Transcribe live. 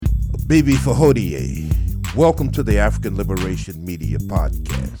Bibi Fahodie. Welcome to the African Liberation Media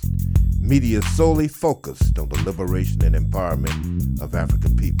Podcast. Media solely focused on the liberation and empowerment of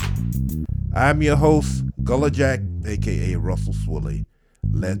African people. I'm your host, Gullah Jack, aka Russell Swilley.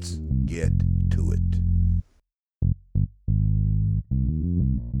 Let's get to it.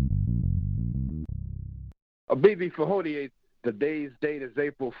 Bibi Fahodie, today's date is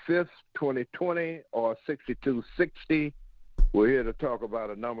April 5th, 2020, or 6260. We're here to talk about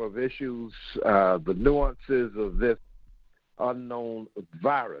a number of issues, the nuances of this unknown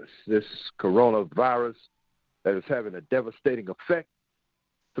virus, this coronavirus that is having a devastating effect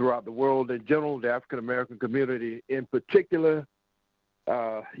throughout the world in general, the African American community in particular.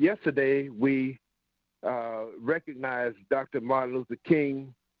 Yesterday, we recognized Dr. Martin Luther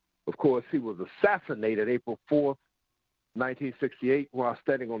King. Of course, he was assassinated April 4th, 1968, while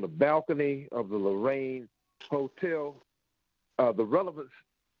standing on the balcony of the Lorraine Hotel. The relevance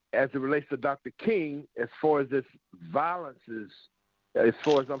as it relates to Dr. King, as far as this virus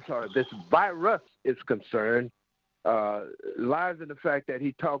is concerned, lies in the fact that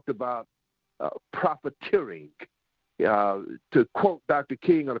he talked about profiteering. To quote Dr.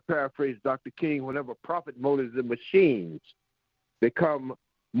 King, or to paraphrase Dr. King, whenever profit motives and machines become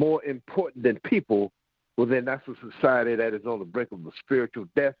more important than people, well, then that's a society that is on the brink of a spiritual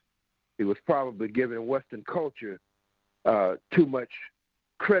death. He was probably giving Western culture too much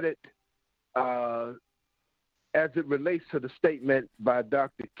credit as it relates to the statement by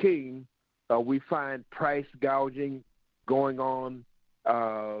Dr. King. We find price gouging going on.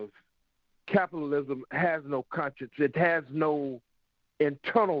 Capitalism has no conscience. It has no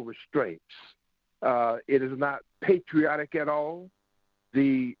internal restraints. It is not patriotic at all.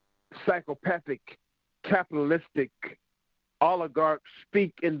 The psychopathic, capitalistic oligarchs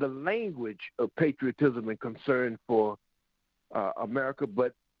speak in the language of patriotism and concern for America,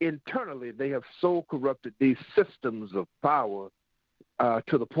 but internally they have so corrupted these systems of power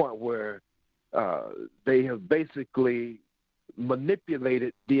to the point where they have basically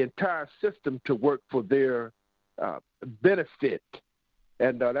manipulated the entire system to work for their benefit.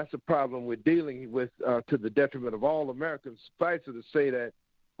 And that's a problem we're dealing with to the detriment of all Americans. Suffice it to say that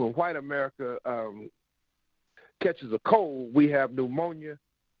when white America catches a cold, we have pneumonia,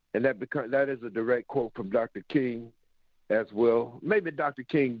 and that is a direct quote from Dr. King as well. Maybe Dr.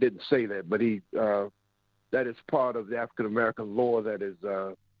 King didn't say that, but that is part of the African American law that is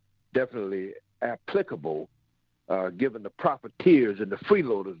definitely applicable given the profiteers and the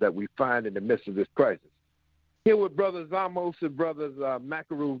freeloaders that we find in the midst of this crisis. Here with Brothers Amos and Brothers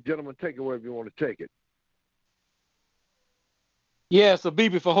Macaroon. Gentlemen, take it wherever you want to take it. Yeah, so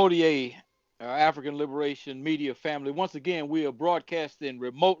Bibi Fahodie, African Liberation Media family. Once again, we are broadcasting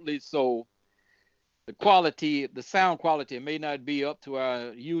remotely, so the sound quality may not be up to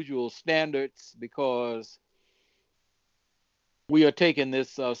our usual standards because we are taking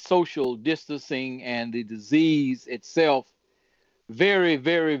this social distancing and the disease itself very,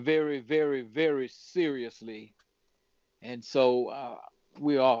 very, very, very, very seriously. And so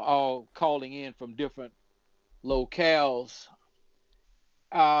we are all calling in from different locales.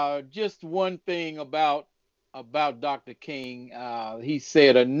 Just one thing about Dr. King, he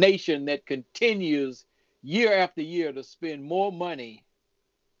said a nation that continues year after year to spend more money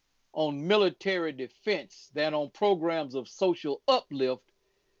on military defense than on programs of social uplift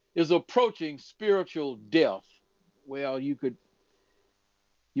is approaching spiritual death. Well, you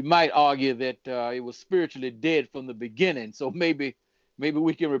might argue that it was spiritually dead from the beginning. So maybe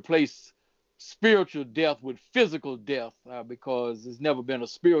we can replace spiritual death with physical death because there's never been a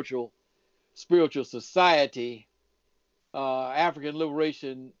spiritual society. African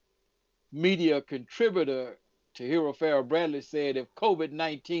Liberation Media contributor Tahira Farrah Bradley said if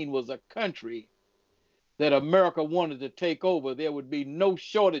COVID-19 was a country that America wanted to take over, there would be no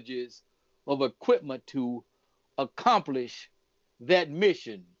shortages of equipment to accomplish that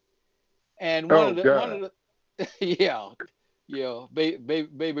mission. And one of the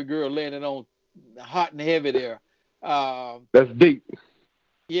baby girl landing on hot and heavy there. That's deep.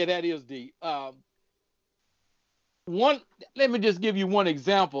 Yeah, that is deep. Let me just give you one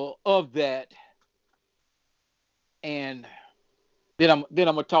example of that, and then I'm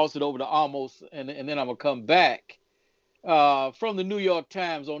gonna toss it over to Amos, and then I'm gonna come back. From the New York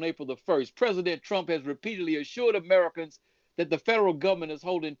Times on April the 1st, President Trump has repeatedly assured Americans that the federal government is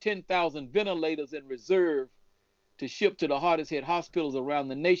holding 10,000 ventilators in reserve to ship to the hardest hit hospitals around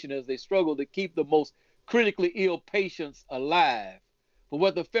the nation as they struggle to keep the most critically ill patients alive. But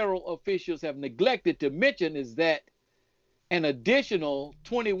what the federal officials have neglected to mention is that an additional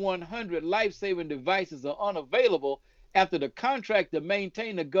 2,100 life-saving devices are unavailable after the contract to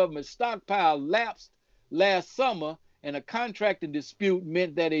maintain the government stockpile lapsed last summer, and a contracting dispute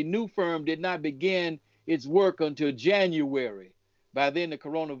meant that a new firm did not begin its work until January. By then, the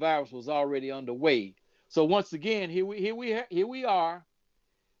coronavirus was already underway. So once again, here we are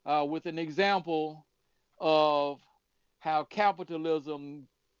with an example of how capitalism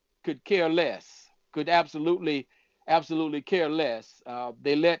could care less, could absolutely care less.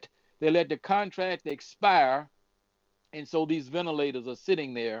 They let the contract expire, and so these ventilators are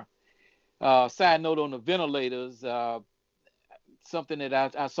sitting there. Side note on the ventilators, something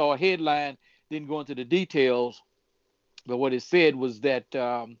that I saw a headline, didn't go into the details, but what it said was that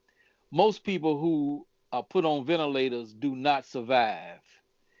most people who are put on ventilators do not survive.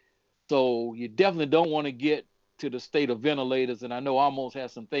 So you definitely don't want to get to the state of ventilators. And I know Amos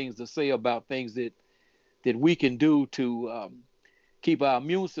has some things to say about things that we can do to keep our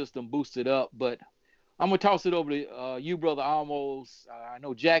immune system boosted up. But I'm going to toss it over to you, Brother Amos. I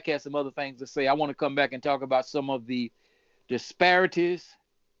know Jack has some other things to say. I want to come back and talk about some of the disparities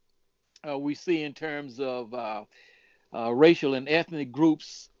we see in terms of racial and ethnic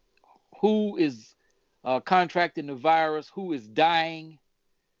groups, who is contracting the virus, who is dying.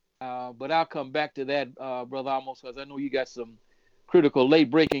 But I'll come back to that, Brother Amos, because I know you got some critical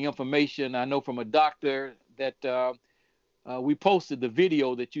late-breaking information. I know from a doctor that we posted the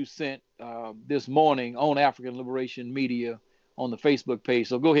video that you sent this morning on African Liberation Media on the Facebook page.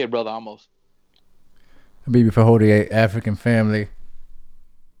 So go ahead, Brother Amos. Habibi Fahodi, African family.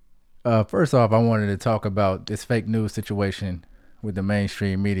 First off, I wanted to talk about this fake news situation with the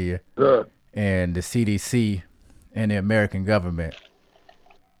mainstream media and the CDC and the American government.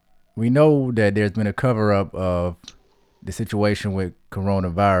 We know that there's been a cover-up of the situation with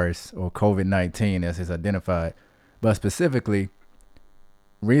coronavirus, or COVID-19 as it's identified. But specifically,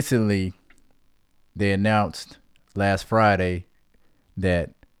 recently, they announced last Friday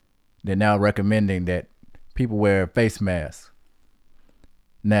that they're now recommending that people wear face masks.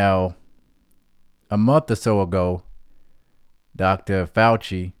 Now, a month or so ago, Dr.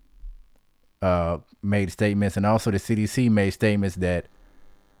 Fauci made statements, and also the CDC made statements that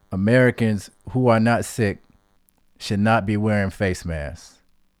Americans who are not sick should not be wearing face masks.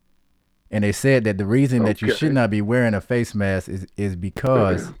 And they said that the reason that you should not be wearing a face mask is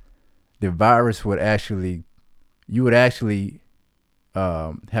because the virus would actually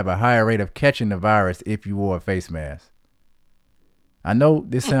have a higher rate of catching the virus if you wore a face mask. I know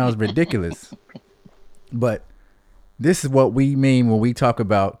this sounds ridiculous, but this is what we mean when we talk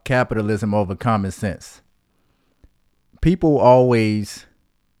about capitalism over common sense. People always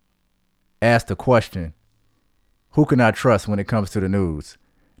ask the question, who can I trust when it comes to the news?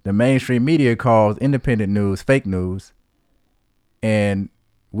 The mainstream media calls independent news fake news. And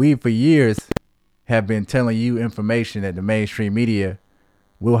we, for years, have been telling you information that the mainstream media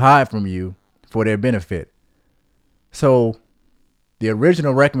will hide from you for their benefit. So the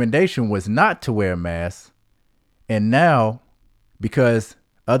original recommendation was not to wear masks. And now, because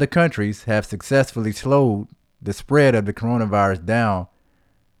other countries have successfully slowed the spread of the coronavirus down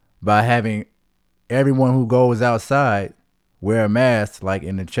by having everyone who goes outside wear a mask, like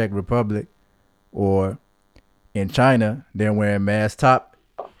in the Czech Republic or in China, they're wearing masks. Top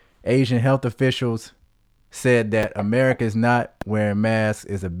Asian health officials said that America's not wearing masks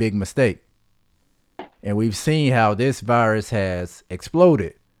is a big mistake. And we've seen how this virus has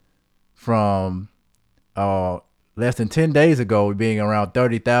exploded from less than 10 days ago being around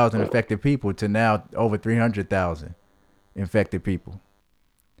 30,000 infected people to now over 300,000 infected people.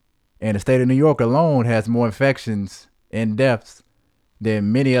 And the state of New York alone has more infections and deaths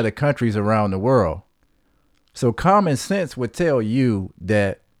than many other countries around the world. So common sense would tell you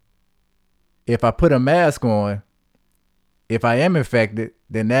that if I put a mask on, if I am infected,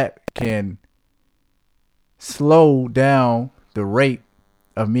 then that can slow down the rate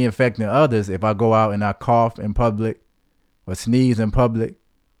of me infecting others. If I go out and I cough in public or sneeze in public,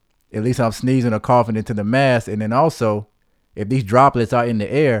 at least I'm sneezing or coughing into the mask. And then also, if these droplets are in the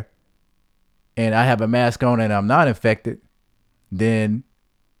air and I have a mask on and I'm not infected, then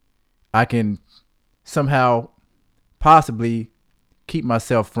I can somehow possibly keep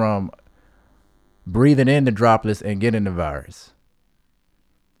myself from breathing in the droplets and getting the virus.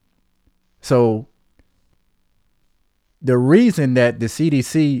 So the reason that the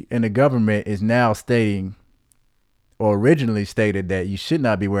CDC and the government is now stating, or originally stated, that you should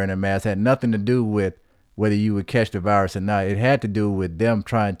not be wearing a mask had nothing to do with whether you would catch the virus or not. It had to do with them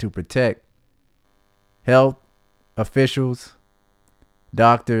trying to protect health officials,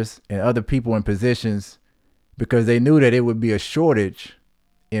 doctors, and other people in positions, because they knew that it would be a shortage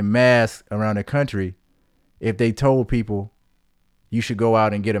in masks around the country if they told people you should go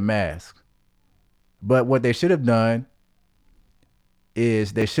out and get a mask. But what they should have done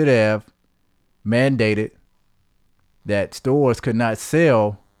is they should have mandated that stores could not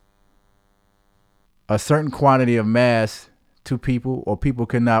sell a certain quantity of masks to people, or people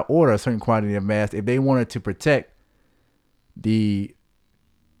could not order a certain quantity of masks if they wanted to protect the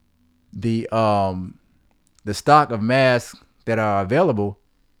stock of masks that are available.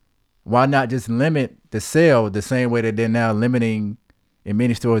 Why not just limit the sale the same way that they're now limiting, in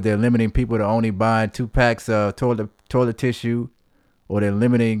many stores, they're limiting people to only buying 2 packs of toilet tissue, or they're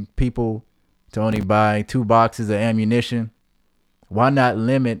limiting people to only buying 2 boxes of ammunition. Why not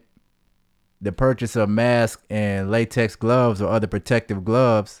limit the purchase of masks and latex gloves or other protective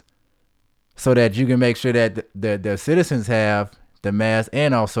gloves so that you can make sure that the citizens have the mask,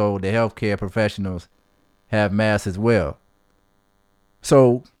 and also the healthcare professionals have masks as well?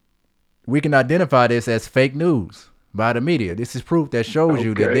 So we can identify this as fake news by the media. This is proof that shows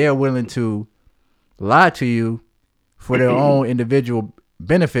you that they are willing to lie to you for their own individual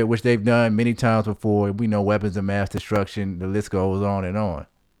benefit, which they've done many times before. We know weapons of mass destruction, the list goes on and on.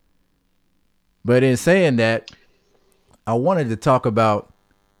 But in saying that, I wanted to talk about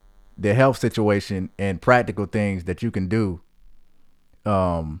the health situation and practical things that you can do.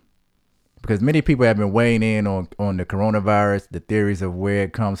 Because many people have been weighing in on the coronavirus, the theories of where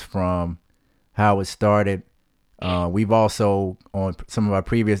it comes from, how it started. We've also, on some of our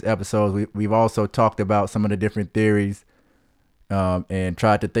previous episodes, we've also talked about some of the different theories, and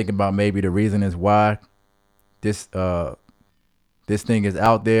tried to think about maybe the reason is why this thing is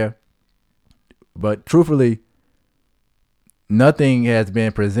out there. But truthfully, nothing has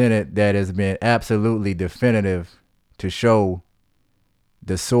been presented that has been absolutely definitive to show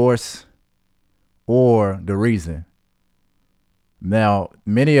the source or the reason. Now,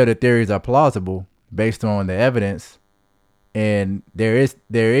 many of the theories are plausible based on the evidence, and there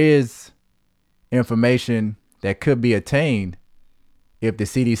is information that could be attained if the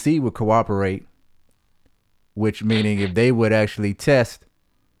CDC would cooperate, which meaning if they would actually test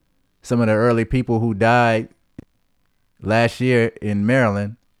some of the early people who died last year in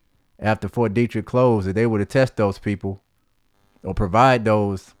Maryland after Fort Detrick closed, if they were to test those people or provide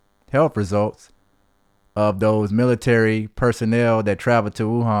those health results of those military personnel that traveled to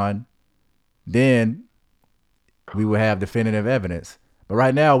Wuhan, then we will have definitive evidence. But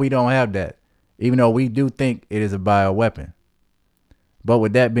right now, we don't have that, even though we do think it is a bioweapon. But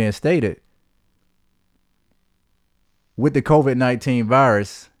with that being stated, with the COVID-19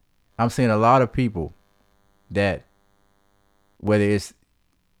 virus, I'm seeing a lot of people that, whether it's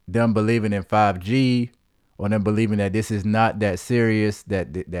them believing in 5G or them believing that this is not that serious,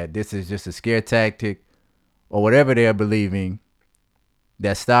 that this is just a scare tactic, or whatever they're believing,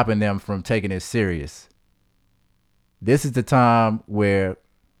 that's stopping them from taking it serious. This is the time where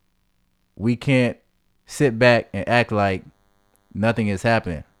we can't sit back and act like nothing is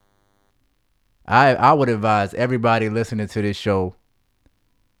happening. I would advise everybody listening to this show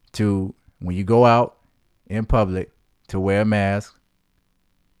to, when you go out in public, to wear a mask,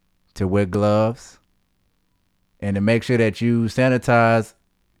 to wear gloves, and to make sure that you sanitize,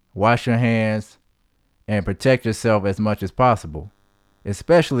 wash your hands, and protect yourself as much as possible,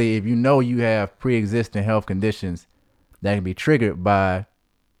 especially if you know you have pre-existing health conditions that can be triggered by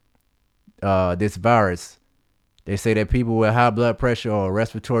this virus. They say that people with high blood pressure or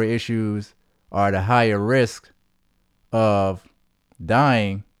respiratory issues are at a higher risk of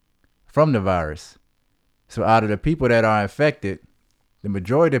dying from the virus. So out of the people that are infected, the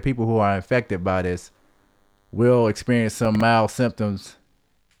majority of people who are infected by this will experience some mild symptoms,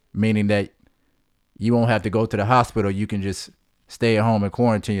 meaning that you won't have to go to the hospital. You can just stay at home and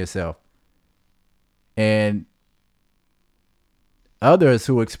quarantine yourself. And others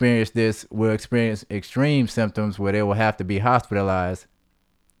who experience this will experience extreme symptoms where they will have to be hospitalized.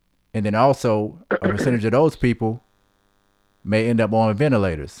 And then also a percentage of those people may end up on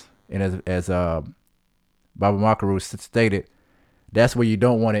ventilators. And as Baba Makaru stated, that's where you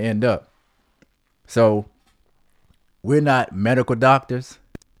don't want to end up. So we're not medical doctors,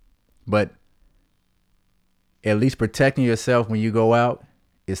 but at least protecting yourself when you go out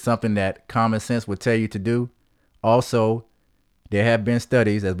is something that common sense would tell you to do. Also, there have been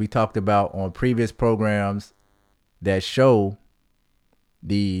studies, as we talked about on previous programs, that show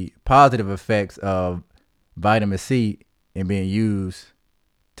the positive effects of vitamin C in being used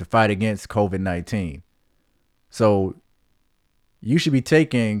to fight against COVID-19. So you should be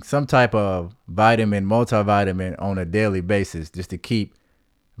taking some type of vitamin, multivitamin on a daily basis just to keep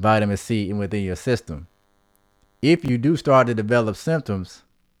vitamin C within your system. If you do start to develop symptoms,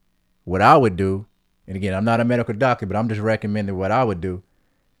 what I would do and again, I'm not a medical doctor, but I'm just recommending what I would do.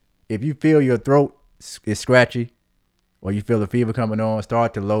 If you feel your throat is scratchy or you feel a fever coming on,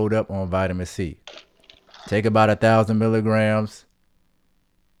 start to load up on vitamin C. Take about 1,000 milligrams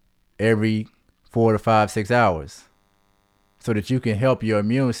every 4 to 5, 6 hours so that you can help your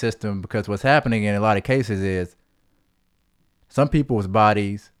immune system, because what's happening in a lot of cases is some people's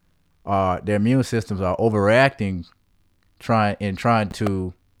bodies their immune systems are overreacting trying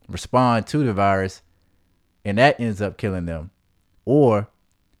to respond to the virus, and that ends up killing them. Or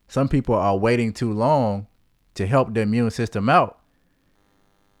some people are waiting too long to help the immune system out,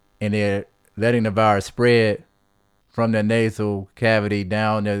 and they're letting the virus spread from the nasal cavity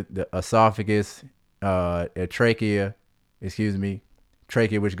down the esophagus, trachea,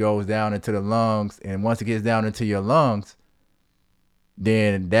 which goes down into the lungs. And once it gets down into your lungs,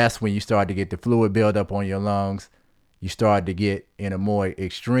 then that's when you start to get the fluid buildup on your lungs. You start to get in a more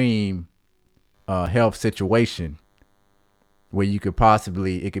extreme health situation where it could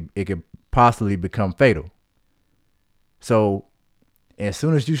possibly become fatal. So as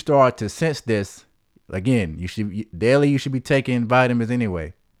soon as you start to sense this, again, you should be taking vitamins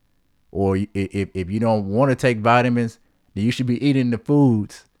anyway. Or if you don't want to take vitamins, then you should be eating the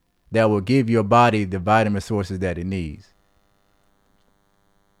foods that will give your body the vitamin sources that it needs.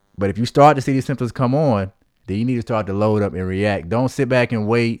 But if you start to see these symptoms come on, then you need to start to load up and react. Don't sit back and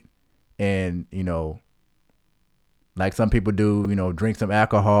wait and, like some people do, drink some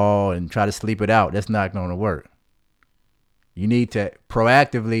alcohol and try to sleep it out. That's not going to work. You need to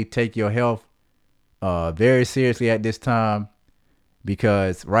proactively take your health very seriously at this time,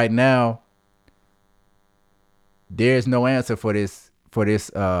 because right now there's no answer for this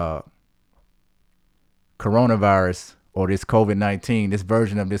coronavirus, or this COVID-19, this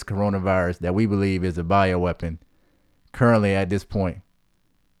version of this coronavirus that we believe is a bioweapon currently at this point.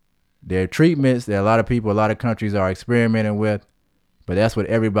 There are treatments that a lot of countries are experimenting with, but that's what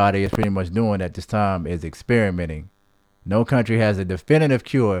everybody is pretty much doing at this time, is experimenting. No country has a definitive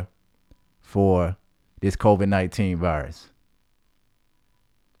cure for this COVID-19 virus.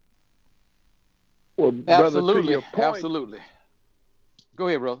 Well, brother, absolutely, to your point, absolutely. Go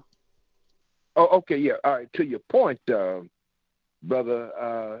ahead, brother. Oh, okay, yeah. All right. To your point,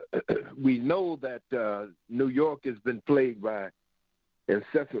 brother, we know that New York has been plagued by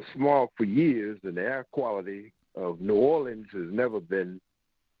incessant smog for years, and the air quality of New Orleans has never been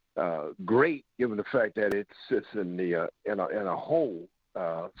great, given the fact that it sits in a hole,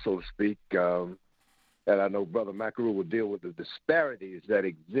 so to speak. And I know Brother Macaru will deal with the disparities that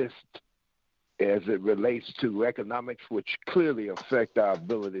exist as it relates to economics, which clearly affect our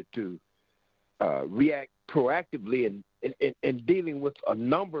ability to react proactively in dealing with a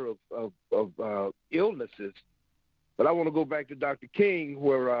number of illnesses. But I want to go back to Dr. King,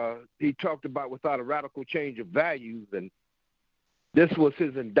 where he talked about without a radical change of values, and this was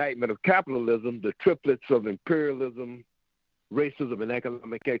his indictment of capitalism. The triplets of imperialism, racism, and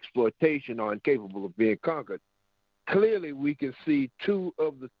economic exploitation are incapable of being conquered. Clearly, we can see two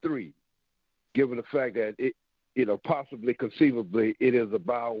of the three, given the fact that it, possibly, conceivably, it is a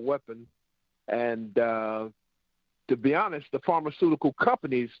bioweapon. And to be honest, the pharmaceutical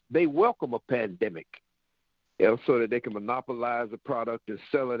companies, they welcome a pandemic, so that they can monopolize the product and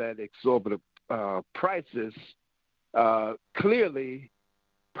sell it at exorbitant prices. Clearly,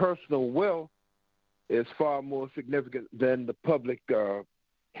 personal wealth is far more significant than the public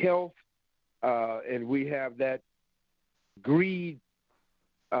health, and we have that greed.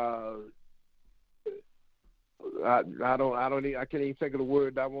 I can't even think of the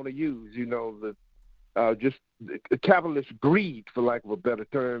word I want to use. Just the capitalist greed, for lack of a better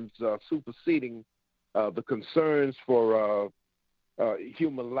term, superseding the concerns for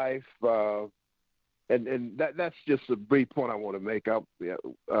human life, and that's just a brief point I want to make. Go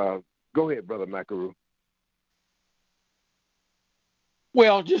ahead, Brother Macaru.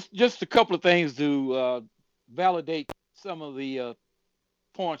 Well, just a couple of things to validate some of the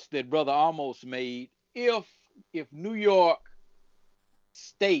points that Brother Amos made. If New York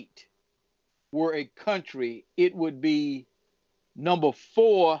State were a country, it would be number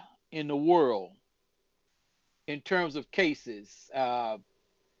 4 in the world in terms of cases. The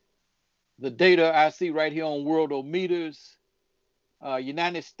data I see right here on Worldometers,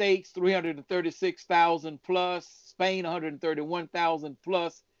 United States 336,000 plus, Spain 131,000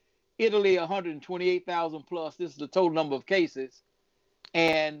 plus, Italy 128,000 plus. This is the total number of cases.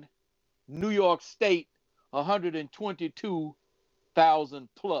 And New York State 122,000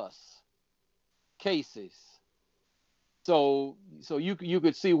 plus cases. So you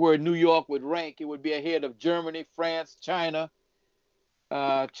could see where New York would rank. It would be ahead of Germany, France, China,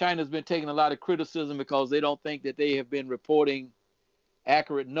 China's been taking a lot of criticism because they don't think that they have been reporting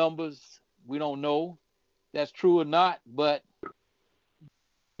accurate numbers. We don't know if that's true or not, but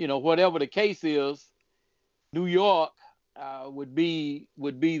whatever the case is, New York would be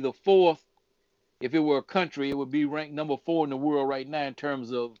the fourth. If it were a country, it would be ranked number 4 in the world right now in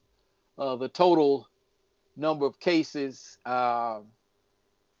terms of the total number of cases, and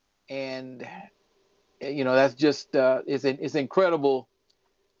that's just it's incredible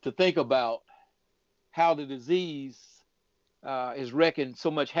to think about how the disease is wreaking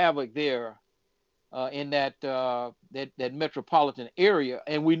so much havoc there in that metropolitan area.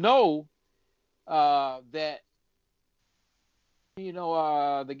 And we know that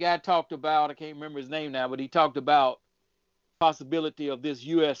the guy talked about, I can't remember his name now, but he talked about possibility of this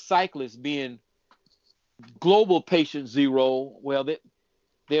U.S. cyclist being global patient zero. Well,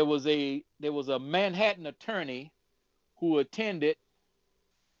 there was a Manhattan attorney who attended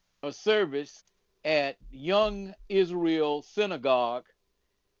a service at Young Israel Synagogue,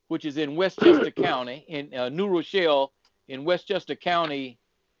 which is in Westchester County, in New Rochelle, in Westchester County,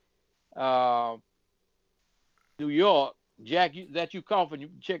 New York. Jack, that you coughing? You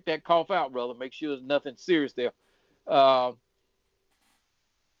check that cough out, brother. Make sure there's nothing serious there.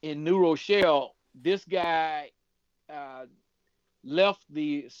 In New Rochelle, this guy left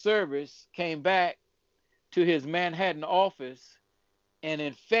the service, came back to his Manhattan office, and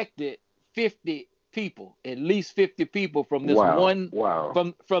infected 50 people, at least 50 people from this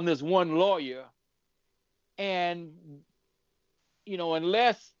from this one lawyer. And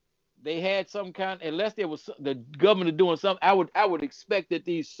unless they had unless there was the government doing something, I would expect that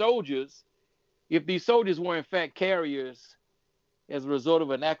these soldiers, if these soldiers were in fact carriers as a result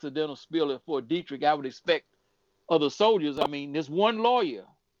of an accidental spill at Fort Detrick, I would expect other soldiers. I mean, this one lawyer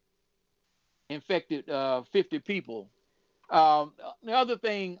infected 50 people. The other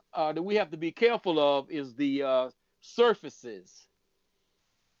thing that we have to be careful of is the surfaces,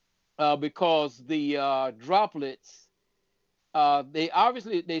 because the droplets,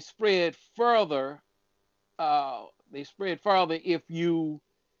 they spread further. They spread farther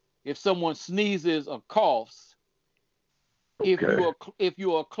if someone sneezes or coughs. Okay. If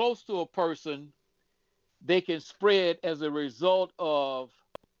you are close to a person, they can spread as a result of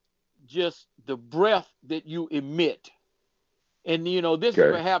just the breath that you emit. And this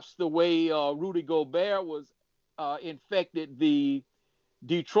is perhaps the way Rudy Gobert was infected the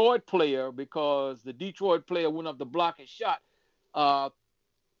Detroit player, because the Detroit player went up the block and shot.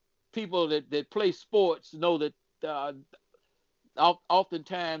 People that play sports know that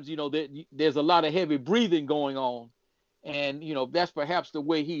oftentimes that there's a lot of heavy breathing going on, and that's perhaps the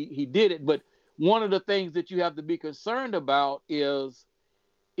way he did it. But one of the things that you have to be concerned about is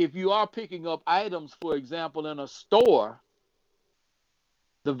if you are picking up items, for example, in a store.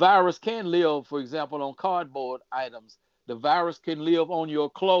 The virus can live, for example, on cardboard items. The virus can live on your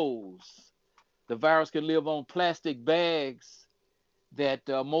clothes. The virus can live on plastic bags that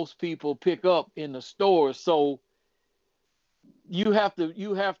most people pick up in the stores. So you have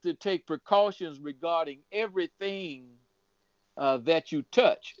to take precautions regarding everything that you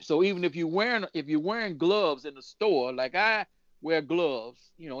touch. So even if you're wearing gloves in the store, like I wear gloves,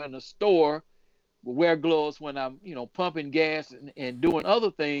 in the store. Wear gloves when I'm, pumping gas and doing other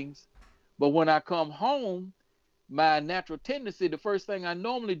things. But when I come home, my natural tendency, the first thing I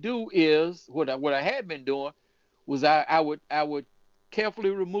normally do is what I had been doing was I would carefully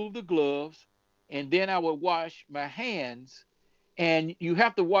remove the gloves, and then I would wash my hands. And you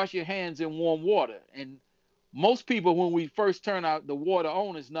have to wash your hands in warm water. And most people, when we first turn out the water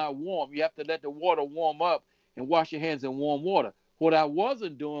on, it's not warm. You have to let the water warm up and wash your hands in warm water. What I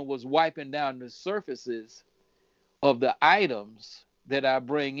wasn't doing was wiping down the surfaces of the items that I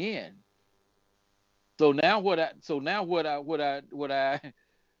bring in. So now what I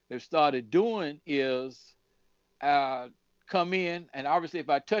have started doing is come in, and obviously if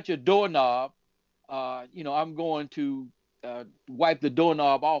I touch a doorknob, I'm going to wipe the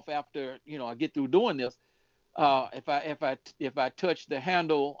doorknob off after I get through doing this. If I touch the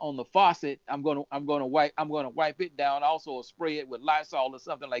handle on the faucet, I'm gonna wipe it down, also, or spray it with Lysol or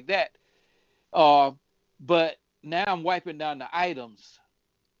something like that. But now I'm wiping down the items.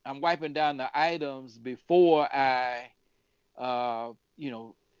 I'm wiping down the items before I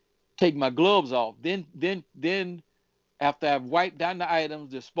take my gloves off. Then after I've wiped down the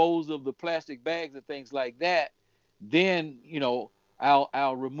items, disposed of the plastic bags and things like that, then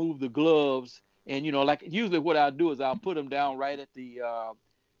I'll remove the gloves. And like usually what I'll do is I'll put them down right at the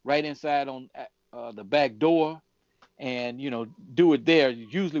right inside on the back door, and do it there,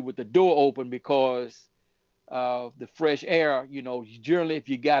 usually with the door open, because the fresh air. Generally, if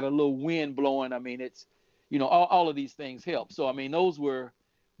you got a little wind blowing, I mean, it's, all of these things help. So I mean, those are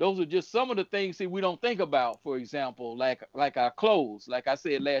just some of the things that we don't think about. For example, like our clothes. Like I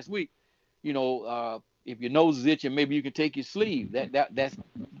said last week, if your nose is itching, maybe you can take your sleeve.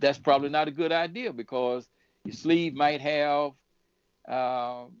 That's probably not a good idea, because your sleeve might have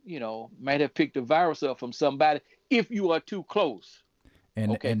picked a virus up from somebody if you are too close.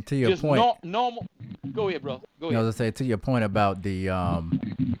 And okay. And to your just point, normal. Go ahead, bro. Go I ahead. was gonna say, to your point about the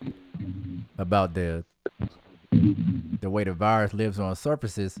way the virus lives on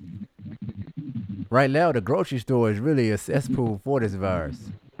surfaces. Right now, the grocery store is really a cesspool for this virus,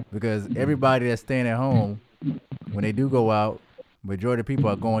 because everybody that's staying at home, when they do go out, majority of people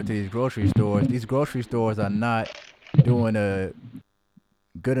are going to these grocery stores. These grocery stores are not doing a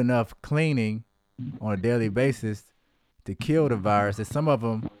good enough cleaning on a daily basis to kill the virus. And some of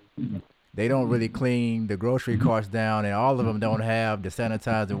them, they don't really clean the grocery carts down, and all of them don't have the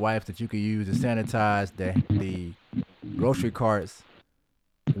sanitizer wipes that you can use to sanitize the grocery carts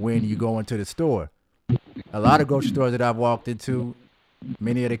when you go into the store. A lot of grocery stores that I've walked into,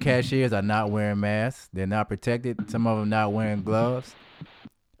 many of the cashiers are not wearing masks. They're not protected. Some of them not wearing gloves.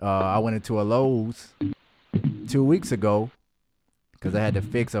 I went into a Lowe's 2 weeks ago because I had to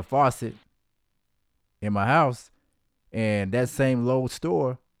fix a faucet in my house, and that same Lowe's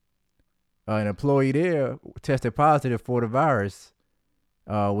store, an employee there tested positive for the virus,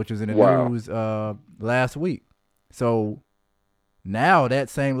 which was in the news last week. So now that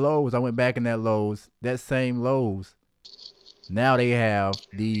same Lowe's, I went back in that same Lowe's, now they have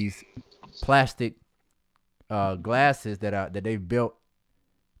these plastic glasses that they've built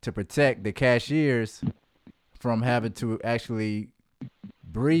to protect the cashiers from having to actually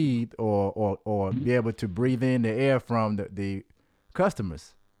breathe or be able to breathe in the air from the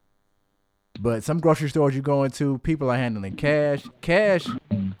customers. But some grocery stores you go into, people are handling cash. Cash,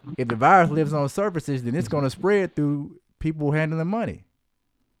 if the virus lives on surfaces, then it's going to spread through people handling money,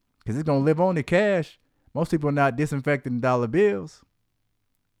 because it's going to live on the cash. Most people are not disinfecting dollar bills.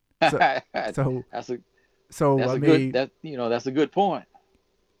 So that's a good point.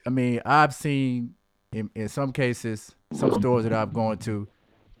 I mean, I've seen in some cases, some stores that I've gone to,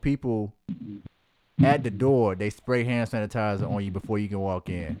 people at the door, they spray hand sanitizer on you before you can walk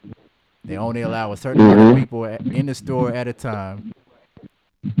in. They only allow a certain number of people in the store at a time.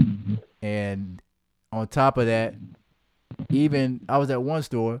 And on top of that, even I was at one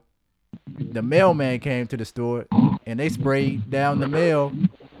store, the mailman came to the store and they sprayed down the mail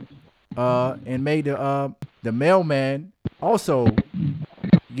and made the mailman also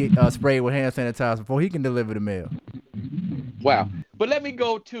get sprayed with hand sanitizer before he can deliver the mail. Wow. But let me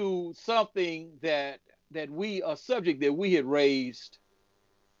go to something a subject that we had raised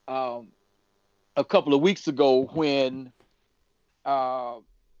a couple of weeks ago, when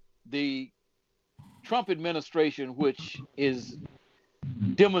the Trump administration, which is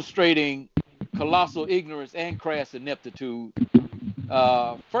demonstrating colossal ignorance and crass ineptitude,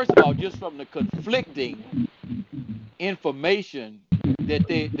 first of all, just from the conflicting information that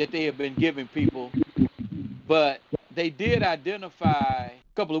they have been giving people. But they did identify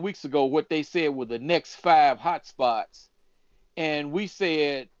a couple of weeks ago what they said were the next 5 hotspots. And we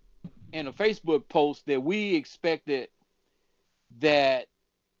said in a Facebook post that we expected that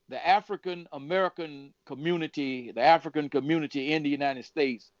the African American community, the African community in the United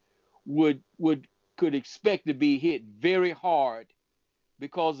States could expect to be hit very hard,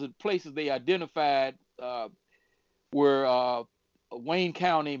 because the places they identified were Wayne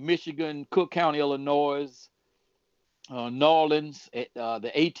County, Michigan, Cook County, Illinois, New Orleans,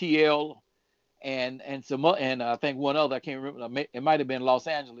 the ATL, and some, and I think one other, I can't remember. It might have been Los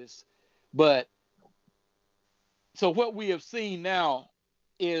Angeles. But so what we have seen now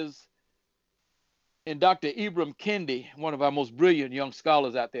is, and Dr. Ibram Kendi, one of our most brilliant young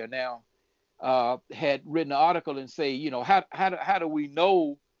scholars out there now, had written an article and say, how do we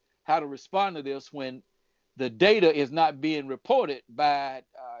know how to respond to this when the data is not being reported by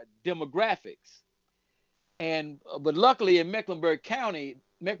demographics? But luckily in Mecklenburg County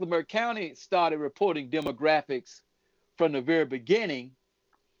started reporting demographics from the very beginning.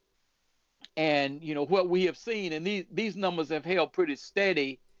 And what we have seen, and these numbers have held pretty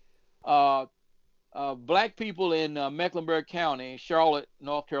steady. Black people in Mecklenburg County, Charlotte,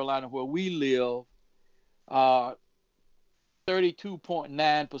 North Carolina, where we live,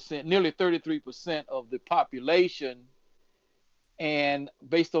 32.9%, nearly 33% of the population. And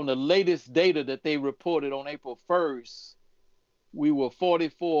based on the latest data that they reported on April 1st, we were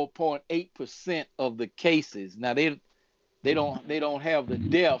 44.8% of the cases. Now they don't have the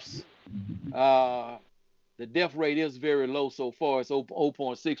deaths. The the death rate is very low so far. It's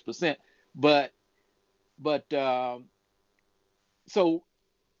 0.6%. But so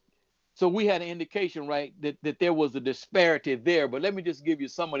we had an indication, right, that there was a disparity there. But let me just give you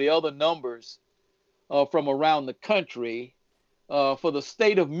some of the other numbers from around the country. For the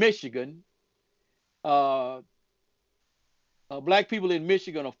state of Michigan, black people in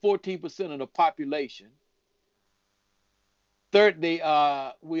Michigan are 14% of the population. We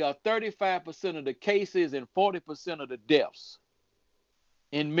are 35% of the cases and 40% of the deaths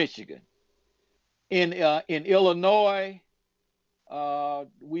in Michigan. In Illinois,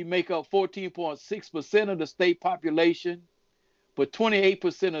 we make up 14.6% of the state population, but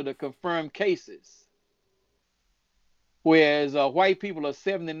 28% of the confirmed cases. Whereas white people are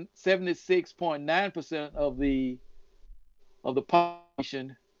 76.9% of the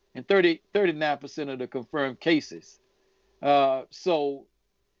population and 39% of the confirmed cases. So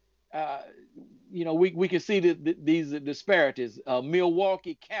we can see these disparities.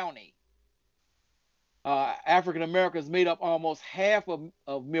 Milwaukee County, African Americans made up almost half of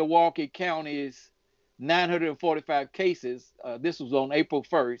Milwaukee County's 945 cases. This was on April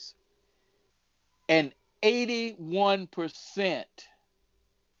 1st. And 81%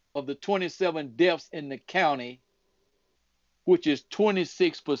 of the 27 deaths in the county, which is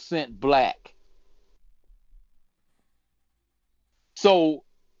 26% black. So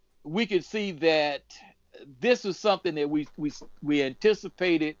we can see that this is something that we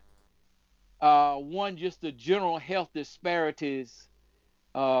anticipated. One, just the general health disparities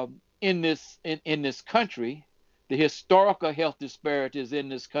in this country, the historical health disparities in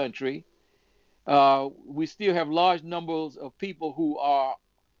this country. We still have large numbers of people who are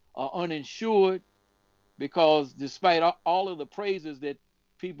uninsured, because despite all of the praises that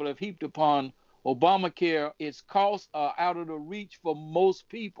people have heaped upon Obamacare, its costs are out of the reach for most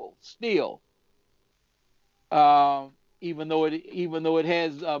people still. Even though it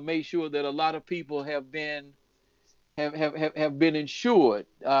has made sure that a lot of people have been insured.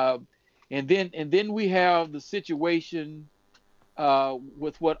 And then we have the situation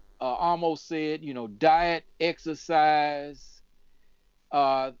with what Amos said, diet, exercise,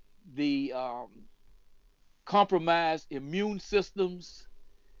 the compromised immune systems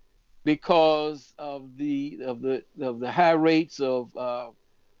because of the high rates of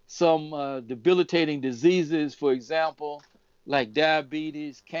some debilitating diseases, for example, like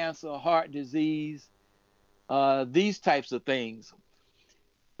diabetes, cancer, heart disease, these types of things.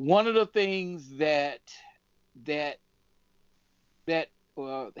 One of the things that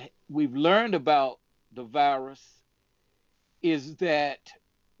we've learned about the virus is that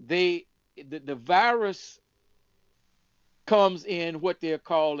the virus comes in what they're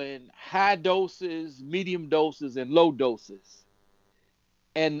calling high doses, medium doses, and low doses.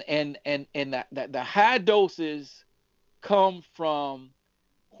 And the high doses come from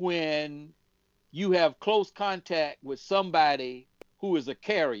when you have close contact with somebody who is a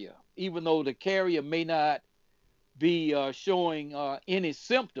carrier, even though the carrier may not be showing any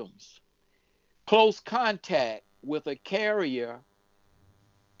symptoms. Close contact with a carrier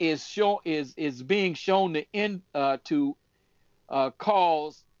is being shown to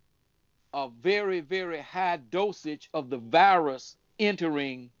cause a very, very high dosage of the virus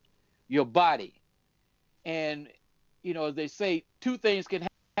entering your body. And they say two things can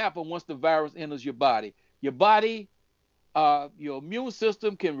happen once the virus enters your body. Your body, your immune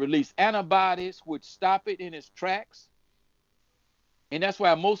system can release antibodies which stop it in its tracks. And that's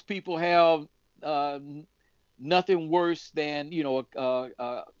why most people have nothing worse than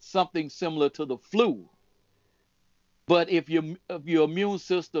something similar to the flu. But if your immune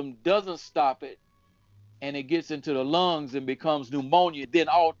system doesn't stop it and it gets into the lungs and becomes pneumonia, then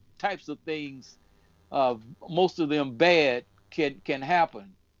all types of things, most of them bad, can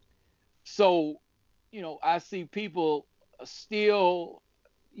happen. So, I see people still,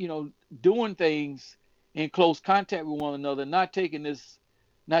 doing things in close contact with one another, not taking this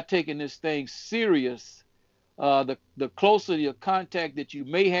thing serious. The closer your contact that you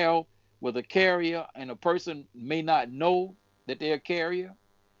may have with a carrier, and a person may not know that they're a carrier.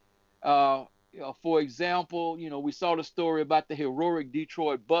 For example, we saw the story about the heroic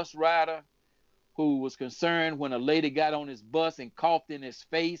Detroit bus rider who was concerned when a lady got on his bus and coughed in his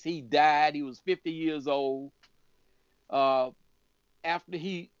face. He died. He was 50 years old. After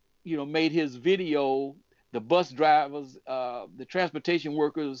he, made his video, the bus drivers, the transportation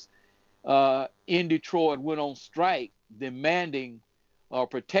workers in Detroit went on strike demanding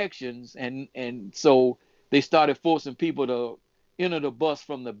protections, and so they started forcing people to enter the bus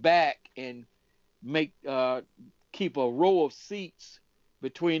from the back and keep a row of seats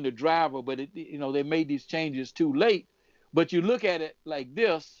between the driver, but they made these changes too late. But you look at it like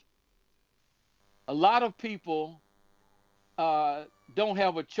this: a lot of people don't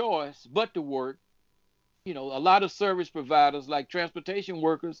have a choice but to work. A lot of service providers like transportation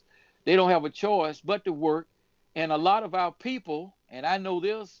workers, they don't have a choice but to work. And a lot of our people, and I know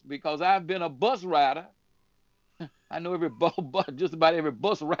this because I've been a bus rider. I know just about every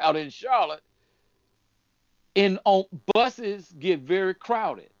bus route in Charlotte. On buses get very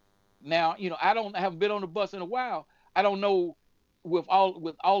crowded. Now, haven't been on a bus in a while. I don't know with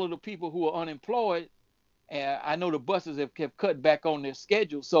all of the people who are unemployed. I know the buses have cut back on their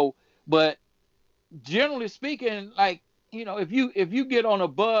schedule. So, but generally speaking, like, if you get on a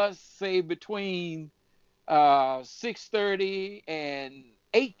bus, say between 6:30 and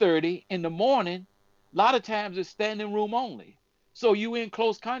 8:30 in the morning, a lot of times it's standing room only. So you in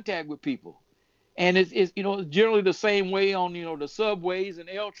close contact with people. And it's generally the same way on the subways and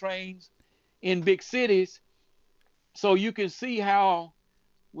L trains in big cities. So you can see how,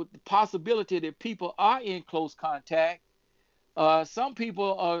 with the possibility that people are in close contact, some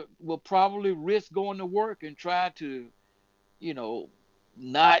people will probably risk going to work and try to,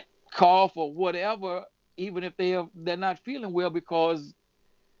 not cough or whatever, even if they're not feeling well, because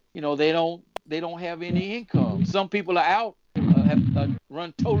they don't have any income. Some people are out, have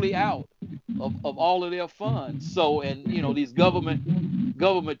run totally out of all of their funds. So, and these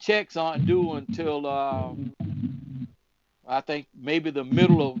government checks aren't due until I think maybe the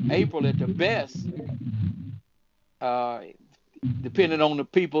middle of April at the best, depending on the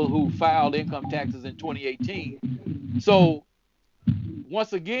people who filed income taxes in 2018. So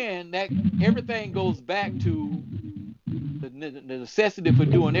once again, that everything goes back to the necessity for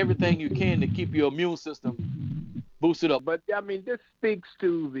doing everything you can to keep your immune system boosted up. But I mean, this speaks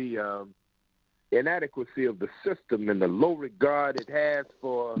to the inadequacy of the system and the low regard it has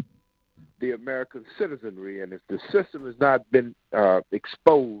for the American citizenry. And if the system has not been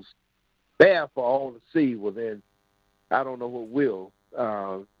exposed there for all to see, well then, I don't know what will.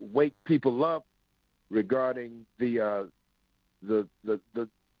 Wake people up regarding the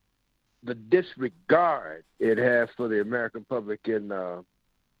disregard it has for the American public in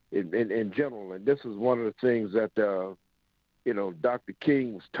general. And this is one of the things that Dr.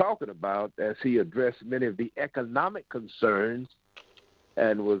 King was talking about as he addressed many of the economic concerns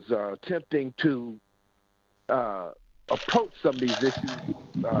and was attempting to approach some of these issues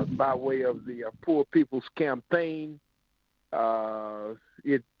by way of the Poor People's Campaign to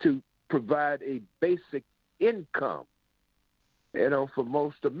provide a basic income. For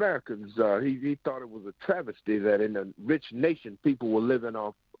most Americans, he thought it was a travesty that in a rich nation people were living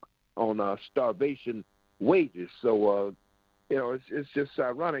on starvation wages. So, it's just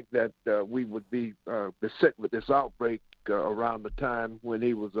ironic that we would be beset with this outbreak around the time when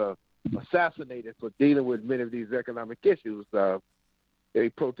he was assassinated for dealing with many of these economic issues. He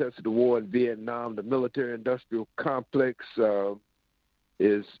protested the war in Vietnam. The military-industrial complex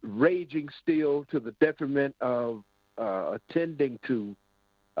is raging still to the detriment of attending to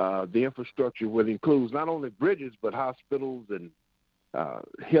the infrastructure, which includes not only bridges but hospitals and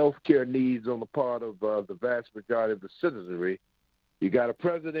health care needs on the part of the vast majority of the citizenry. You got a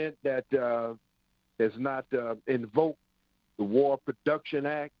president that has not invoked the War Production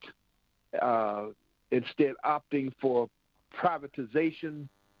Act, instead opting for privatization,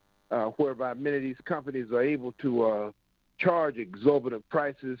 whereby many of these companies are able to charge exorbitant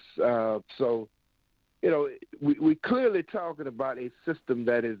prices. So, we're clearly talking about a system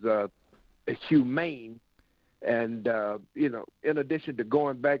that is humane, and in addition to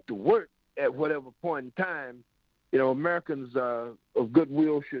going back to work at whatever point in time, Americans of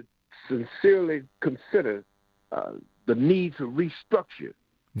goodwill should sincerely consider the need to restructure.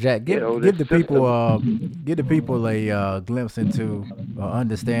 Jack, give the people a glimpse into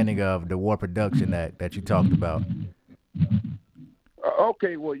understanding of the War Production Act that you talked about.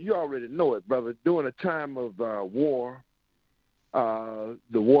 Okay, well, you already know it, brother. During a time of war, the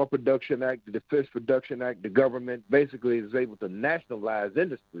War Production Act, the Defense Production Act, the government basically is able to nationalize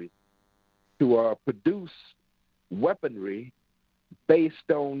industry to produce weaponry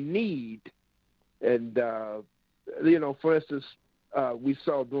based on need. And, for instance, we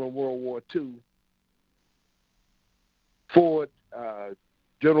saw during World War II, Ford,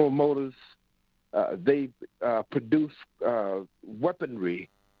 General Motors, they produced weaponry,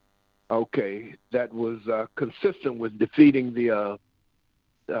 that was consistent with defeating the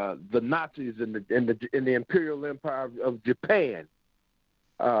Nazis in the Imperial Empire of Japan.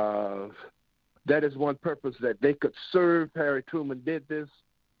 That is one purpose that they could serve. Harry Truman did this.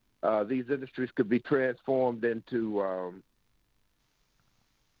 These industries could be transformed into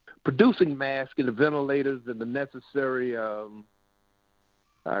producing masks and the ventilators and the necessary,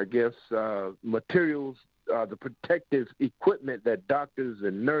 materials, the protective equipment that doctors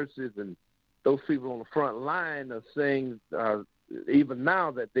and nurses and those people on the front line are saying even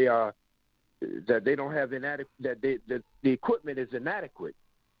now that they don't have that the equipment is inadequate.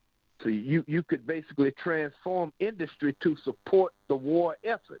 So you could basically transform industry to support the war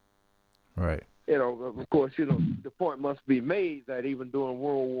effort. Right. Of course, the point must be made that even during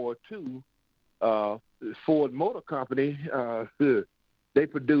World War II, Ford Motor Company, they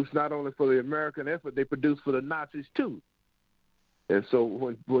produced not only for the American effort, they produced for the Nazis too. And so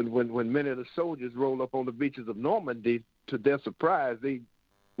when many of the soldiers rolled up on the beaches of Normandy, to their surprise, they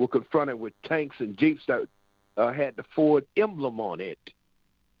were confronted with tanks and jeeps that had the Ford emblem on it.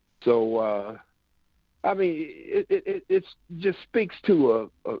 So, it just speaks to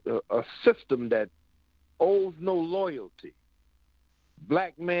a system that owes no loyalty.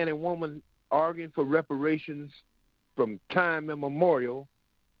 Black man and woman arguing for reparations from time immemorial.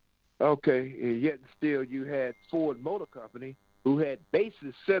 Okay, and yet still you had Ford Motor Company, who had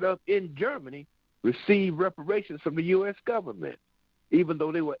bases set up in Germany, receive reparations from the U.S. government, even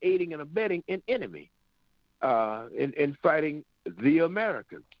though they were aiding and abetting an enemy in fighting the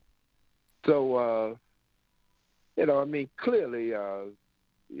Americans. So, clearly,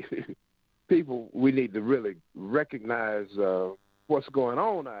 people, we need to really recognize what's going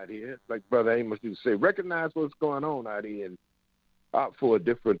on out here. Like Brother Amos used to say, recognize what's going on out here and opt for a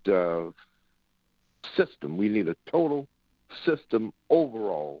different system. We need a total system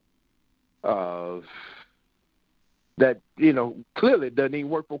overall that, clearly doesn't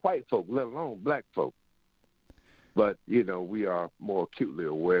even work for white folk, let alone black folk. But, we are more acutely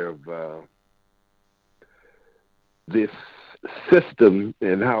aware of this system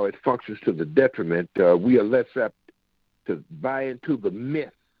and how it functions to the detriment. We are less apt to buy into the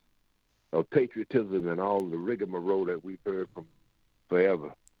myth of patriotism and all the rigmarole that we've heard from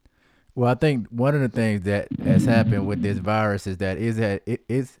forever. Well, I think one of the things that has happened with this virus is that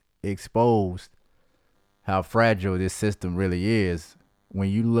it's exposed how fragile this system really is. When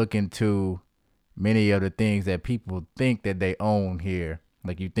you look into many of the things that people think that they own here,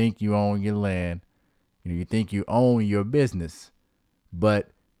 like you think you own your land, you think you own your business, but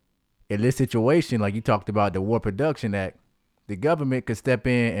in this situation, like you talked about the War Production Act, the government could step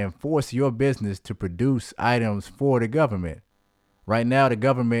in and force your business to produce items for the government. Right now, the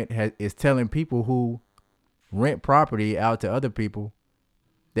government is telling people who rent property out to other people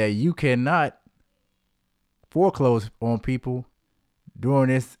that you cannot foreclose on people during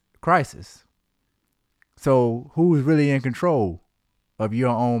this crisis. So who's really in control of your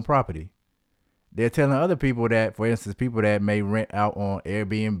own property? They're telling other people that, for instance, people that may rent out on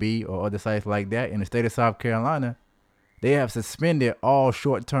Airbnb or other sites like that in the state of South Carolina, they have suspended all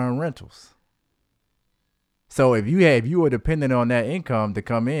short-term rentals. So if you were dependent on that income to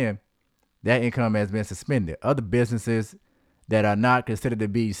come in, that income has been suspended. Other businesses that are not considered to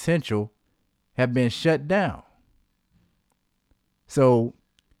be essential have been shut down. So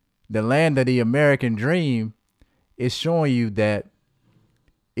the land of the American dream is showing you that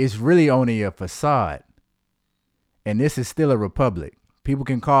it's really only a facade. And this is still a republic. People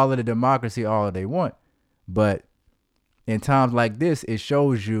can call it a democracy all they want, but in times like this, it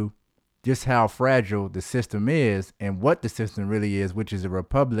shows you just how fragile the system is and what the system really is, which is a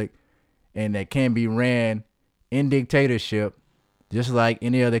republic, and that can be ran in dictatorship, just like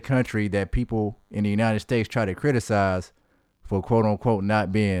any other country that people in the United States try to criticize for quote unquote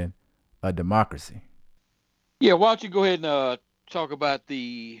not being a democracy. Yeah, why don't you go ahead and talk about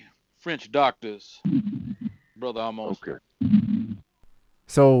the French doctors, Brother Amos? Okay.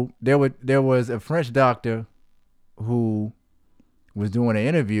 So there was a French doctor who was doing an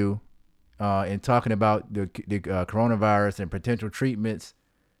interview and talking about the coronavirus and potential treatments.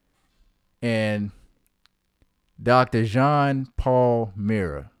 And Dr. Jean-Paul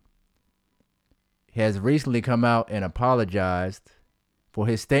Mira has recently come out and apologized for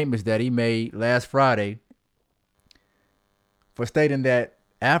his statements that he made last Friday for stating that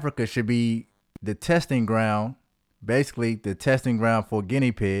Africa should be the testing ground, basically the testing ground for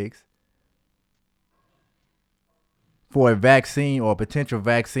guinea pigs, for a vaccine or a potential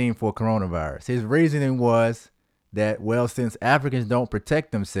vaccine for coronavirus. His reasoning was that, well, since Africans don't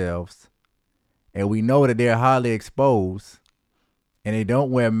protect themselves, and we know that they're highly exposed, and they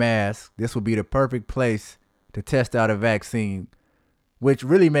don't wear masks, this would be the perfect place to test out a vaccine, which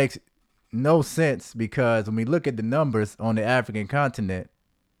really makes no sense because when we look at the numbers on the African continent,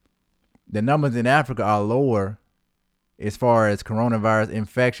 the numbers in Africa are lower as far as coronavirus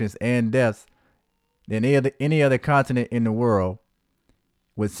infections and deaths than any other continent in the world.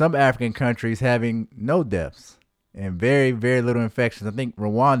 with some African countries having no deaths and very, very little infections. I think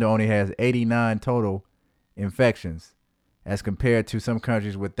Rwanda only has 89 total infections as compared to some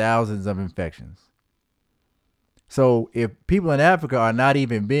countries with thousands of infections. So if people in Africa are not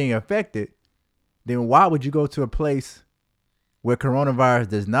even being affected, then why would you go to a place where coronavirus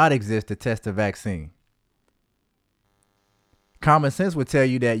does not exist to test a vaccine? Common sense would tell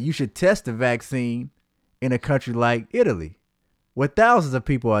you that you should test the vaccine in a country like Italy, where thousands of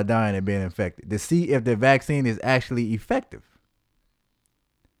people are dying and being infected, to see if the vaccine is actually effective.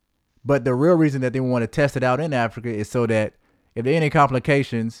 But the real reason that they want to test it out in Africa is so that if there are any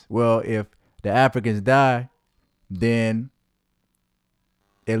complications, well, if the Africans die, then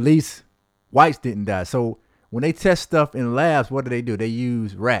at least whites didn't die. So when they test stuff in labs, what do? They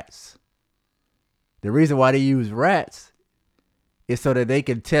use rats. The reason why they use rats is so that they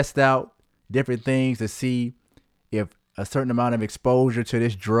can test out different things to see if a certain amount of exposure to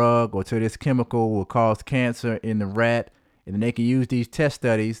this drug or to this chemical will cause cancer in the rat. And then they can use these test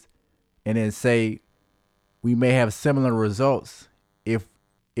studies and then say we may have similar results if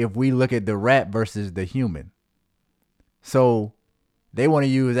we look at the rat versus the human. So they want to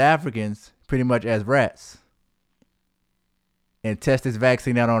use Africans pretty much as rats and test this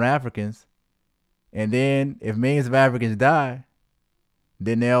vaccine out on Africans. And then if millions of Africans die,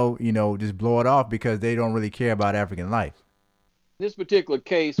 then they'll, just blow it off because they don't really care about African life. This particular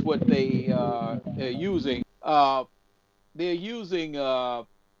case, what they're using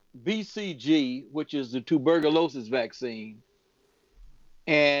BCG, which is the tuberculosis vaccine,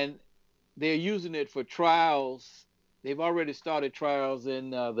 and they're using it for trials. They've already started trials in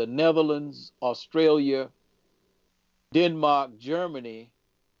the Netherlands, Australia, Denmark, Germany,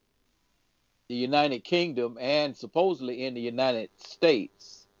 the United Kingdom, and supposedly in the United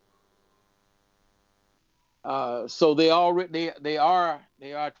States. So they are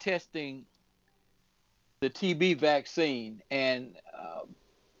testing the TB vaccine, and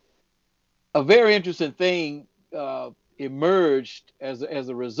a very interesting thing emerged as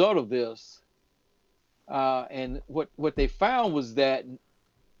a result of this. And what they found was that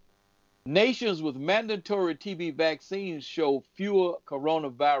nations with mandatory TB vaccines show fewer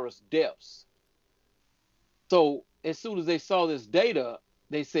coronavirus deaths. So as soon as they saw this data,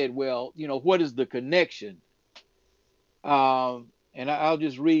 they said, well, what is the connection? And I'll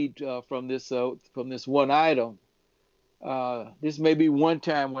just read from this one item. This may be one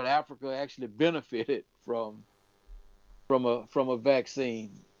time when Africa actually benefited from a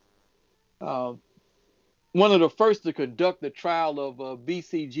vaccine. One of the first to conduct the trial of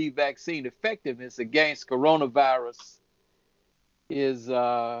BCG vaccine effectiveness against coronavirus is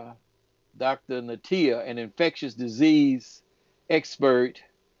Dr. Natia, an infectious disease expert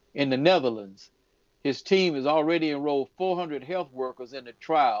in the Netherlands. His team has already enrolled 400 health workers in the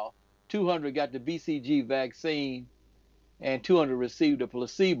trial. 200 got the BCG vaccine and 200 received a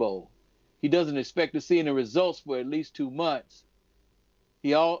placebo. He doesn't expect to see any results for at least 2 months.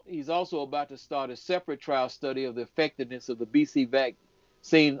 He's also about to start a separate trial study of the effectiveness of the BCG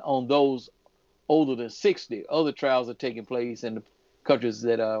vaccine on those older than 60. Other trials are taking place in the countries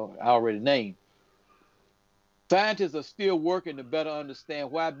that I already named. Scientists are still working to better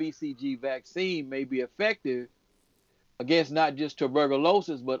understand why BCG vaccine may be effective against not just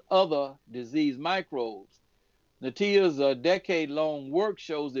tuberculosis, but other disease microbes. Natia's decade-long work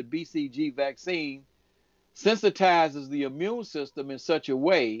shows that BCG vaccine sensitizes the immune system in such a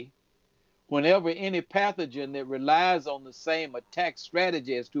way whenever any pathogen that relies on the same attack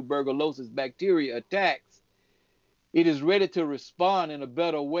strategy as tuberculosis bacteria attacks, it is ready to respond in a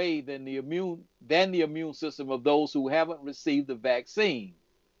better way than the immune system of those who haven't received the vaccine.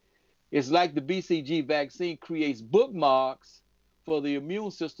 It's like the BCG vaccine creates bookmarks for the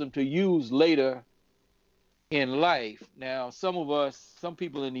immune system to use later in life. Now, some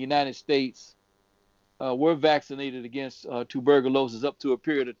people in the United States were vaccinated against tuberculosis up to a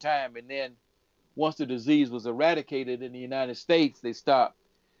period of time, and then once the disease was eradicated in the United States, they stopped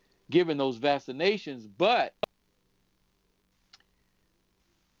giving those vaccinations. But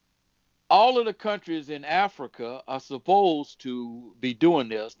all of the countries in Africa are supposed to be doing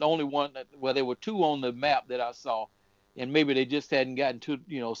this. The only one there were 2 on the map that I saw, and maybe they just hadn't gotten to,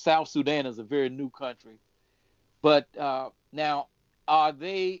 South Sudan is a very new country. But now, are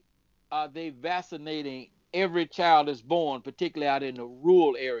they vaccinating every child that's born, particularly out in the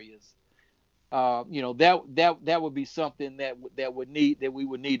rural areas? That would be something that we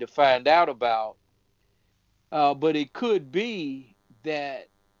would need to find out about. But it could be that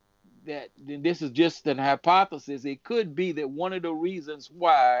this is just an hypothesis. It could be that one of the reasons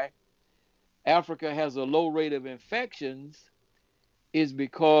why Africa has a low rate of infections is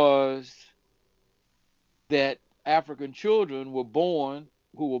because that African children were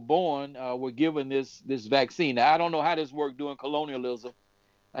given this vaccine. Now, I don't know how this worked during colonialism.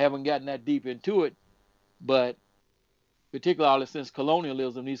 I haven't gotten that deep into it, but particularly since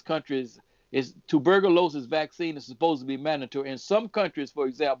colonialism, these countries is tuberculosis vaccine is supposed to be mandatory. In some countries, for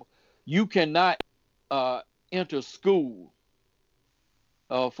example, you cannot enter school.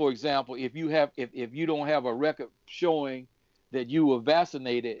 For example, if you don't have a record showing that you were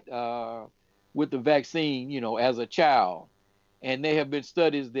vaccinated with the vaccine, as a child, and there have been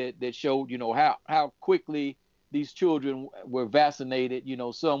studies that showed, how quickly these children were vaccinated.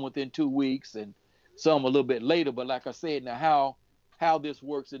 Some within 2 weeks and some a little bit later. But like I said, now how this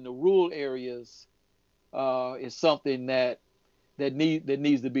works in the rural areas is something that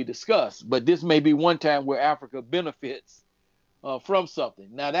needs to be discussed. But this may be one time where Africa benefits from something.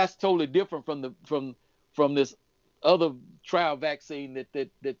 Now that's totally different from this other trial vaccine that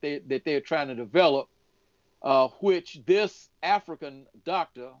they're trying to develop, which this African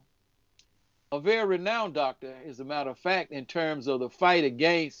doctor, a very renowned doctor, as a matter of fact, in terms of the fight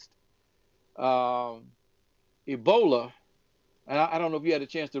against Ebola. And I don't know if you had a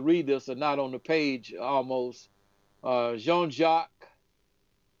chance to read this or not on the page almost. Jean-Jacques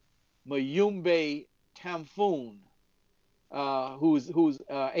Mayumbe Tamfoun, who's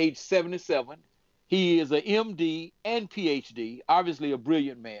age 77. He is an MD and PhD, obviously a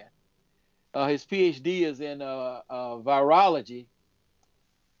brilliant man. His PhD is in virology,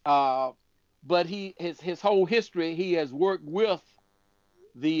 but his whole history, he has worked with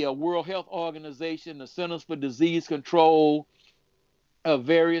the World Health Organization, the Centers for Disease Control,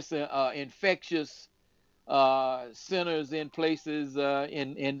 various infectious centers in places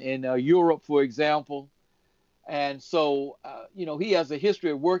in Europe, for example. And so, he has a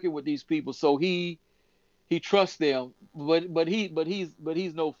history of working with these people, so he trusts them. But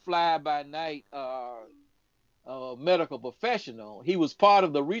he's no fly by night medical professional. He was part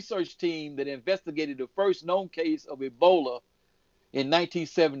of the research team that investigated the first known case of Ebola in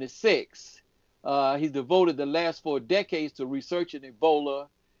 1976. He's devoted the last 4 decades to researching Ebola.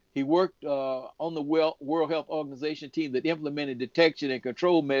 He worked on the World Health Organization team that implemented detection and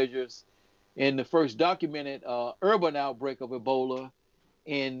control measures in the first documented urban outbreak of Ebola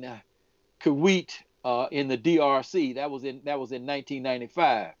in Kuwait in the DRC. That was in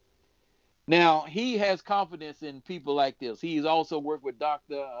 1995. Now, he has confidence in people like this. He's also worked with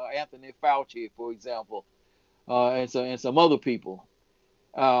Dr. Anthony Fauci, for example, and some other people.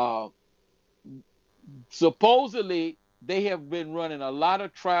 Supposedly, they have been running a lot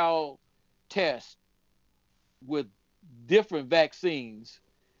of trial tests with different vaccines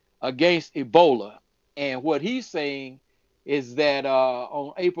against Ebola. And what he's saying is that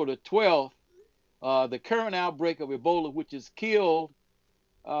on April the 12th, the current outbreak of Ebola, which has killed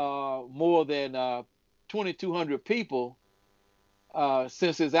more than 2,200 people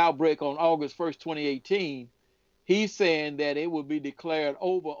since his outbreak on August 1st, 2018, he's saying that it will be declared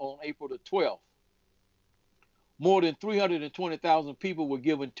over on April the 12th. More than 320,000 people were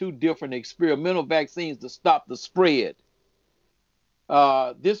given 2 different experimental vaccines to stop the spread.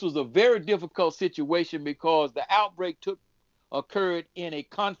 This was a very difficult situation because the outbreak occurred in a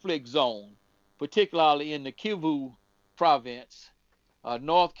conflict zone, particularly in the Kivu province,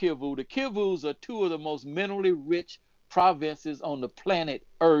 North Kivu. The Kivus are 2 of the most minerally rich provinces on the planet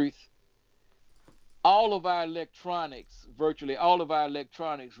Earth. Virtually all of our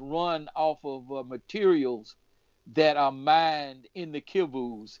electronics run off of materials that are mined in the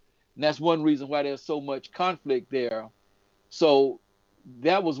Kivus. And that's one reason why there's so much conflict there. So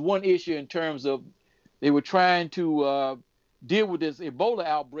that was one issue in terms of they were trying to deal with this Ebola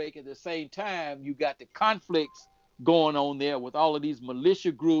outbreak. At the same time, you got the conflicts going on there with all of these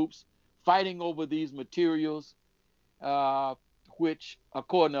militia groups fighting over these materials, which,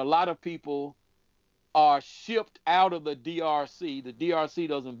 according to a lot of people, are shipped out of the DRC. The DRC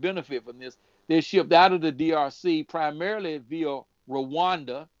doesn't benefit from this. They're shipped out of the DRC primarily via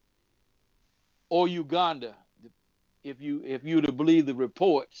Rwanda or Uganda. If you to believe the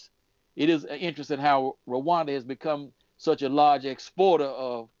reports, it is interesting how Rwanda has become such a large exporter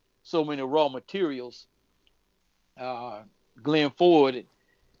of so many raw materials. Glenn Ford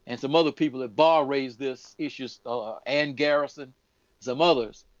and some other people at Barr raised this issue, Ann Garrison, some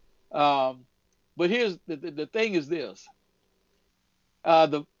others. But here's the thing is this.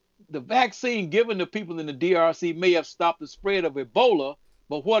 The vaccine given to people in the DRC may have stopped the spread of Ebola,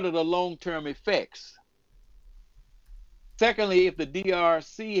 but what are the long-term effects? Secondly, if the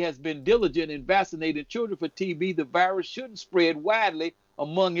DRC has been diligent in vaccinating children for TB, the virus shouldn't spread widely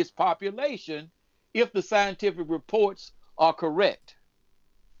among its population if the scientific reports are correct.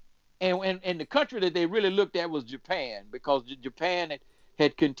 and the country that they really looked at was Japan, because Japan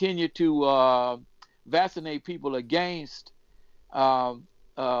had continued to vaccinate people against for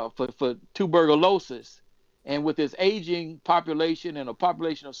tuberculosis, and with its aging population and a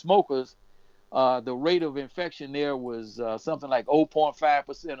population of smokers, the rate of infection there was something like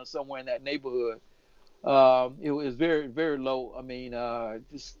 0.5% or somewhere in that neighborhood. It was very, very low. I mean,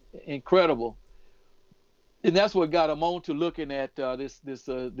 just incredible. And that's what got them on to looking at this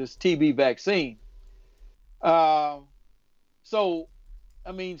TB vaccine. So,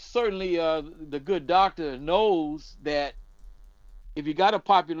 I mean, certainly the good doctor knows that if you got a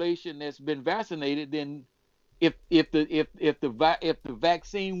population that's been vaccinated, then if the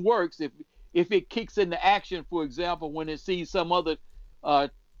vaccine works, if it kicks into action, for example, when it sees some other uh,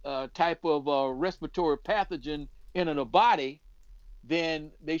 type of respiratory pathogen in a body,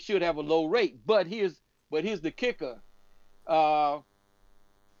 then they should have a low rate. But here's the kicker. Per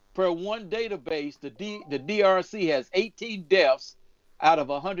one database, the DRC has 18 deaths out of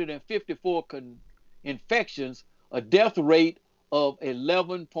 154 infections, a death rate of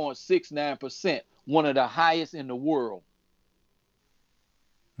 11.69%, one of the highest in the world.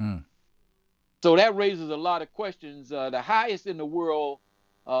 So that raises a lot of questions. The highest in the world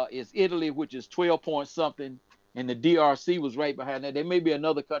is Italy, which is 12 point something, and the DRC was right behind that. There may be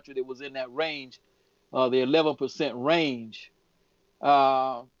another country that was in that range, the 11% range.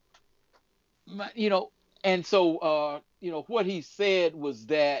 And so what he said was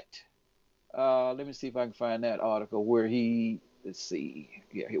that, let me see if I can find that article where let's see.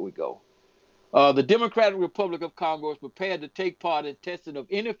 Yeah, here we go. The Democratic Republic of Congo is prepared to take part in testing of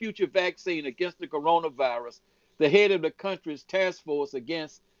any future vaccine against the coronavirus, the head of the country's task force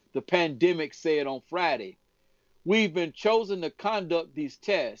against the pandemic said on Friday. We've been chosen to conduct these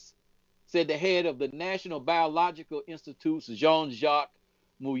tests, said the head of the National Biological Institute, Jean-Jacques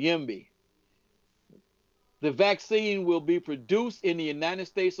Muyembe. The vaccine will be produced in the United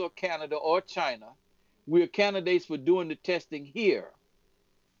States or Canada or China. We are candidates for doing the testing here.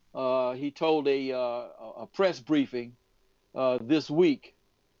 He told a press briefing this week.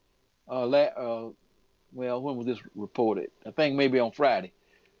 When was this reported? I think maybe on Friday.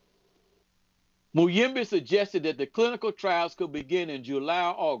 Muyembe suggested that the clinical trials could begin in July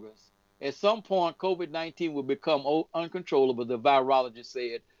or August. At some point, COVID-19 will become uncontrollable, the virologist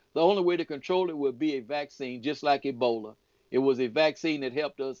said. The only way to control it would be a vaccine, just like Ebola. It was a vaccine that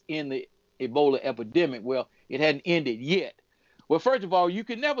helped us end the Ebola epidemic. Well, it hadn't ended yet. Well, first of all, you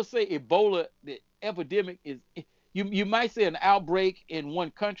can never say Ebola, the epidemic is, you might say an outbreak in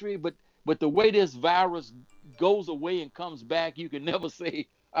one country, but the way this virus goes away and comes back, you can never say,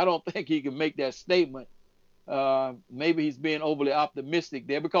 I don't think he can make that statement. Maybe he's being overly optimistic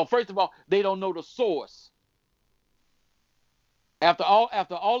there, because first of all, they don't know the source. After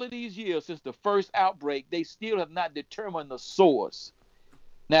all of these years since the first outbreak, they still have not determined the source.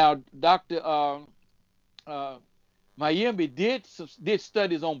 Now, Dr. Muyembe did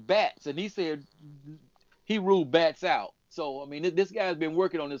studies on bats, and he said he ruled bats out. So, I mean, this guy's been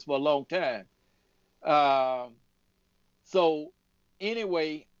working on this for a long time. So,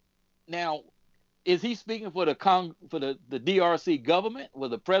 anyway, now, is he speaking for the DRC government? Will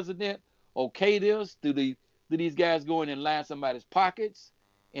the president okay this? Do these guys go in and line somebody's pockets,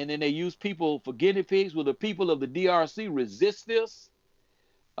 and then they use people for guinea pigs? Will the people of the DRC resist this?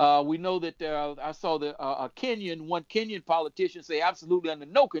 We know that I saw one Kenyan politician say absolutely under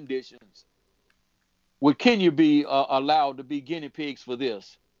no conditions would Kenya be allowed to be guinea pigs for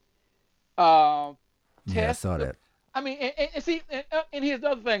this. Yeah, I saw that. I mean, and see, and here's the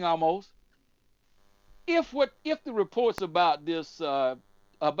other thing, almost. If the reports about this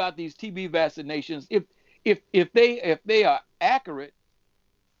about these TB vaccinations, if they are accurate,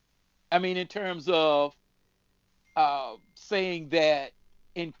 I mean, in terms of saying that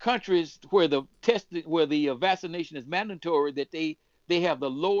in countries where the vaccination is mandatory, that they have the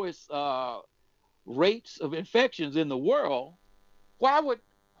lowest rates of infections in the world, why would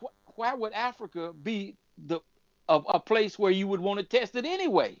Africa be a place where you would want to test it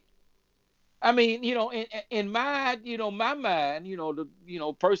anyway? I mean, in my mind,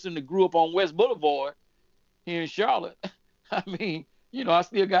 the person that grew up on West Boulevard here in Charlotte, I mean, I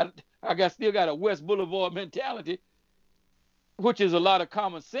still got a West Boulevard mentality, which is a lot of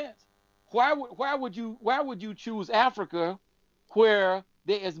common sense. Why would you choose Africa, where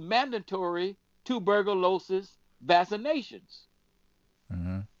there is mandatory tuberculosis vaccinations?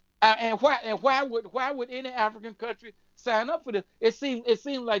 Mm-hmm. And why would any African country sign up for this? It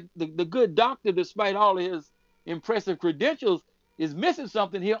seemed like the good doctor, despite all of his impressive credentials, is missing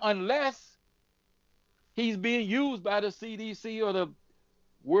something here, unless he's being used by the CDC or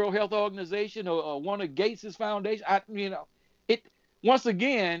World Health Organization or one of Gates's foundation. It once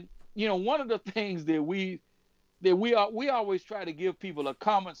again, one of the things that we always try to give people a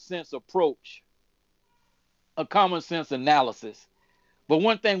common sense approach, a common sense analysis. But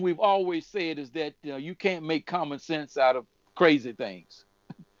one thing we've always said is that you can't make common sense out of crazy things,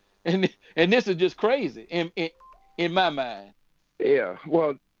 and this is just crazy in my mind. Yeah,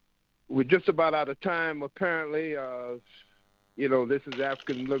 well, we're just about out of time, apparently. This is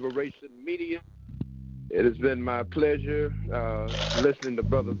African Liberation Media. It has been my pleasure listening to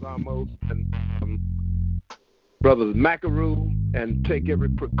Brothers Amos and Brothers Macaru, and take every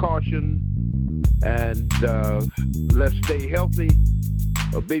precaution, and let's stay healthy.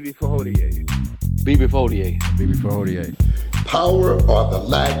 Bibi Fahodier. Bibi Fahodier. Bibi Fahodier. Power or the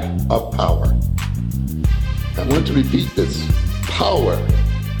lack of power. I want to repeat this. Power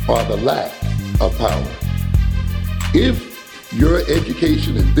or the lack of power. If your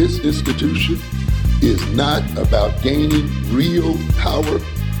education in this institution is not about gaining real power,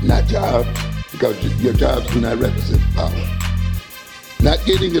 not jobs, because your jobs do not represent power. Not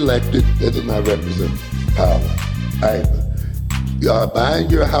getting elected, that does not represent power either. Buying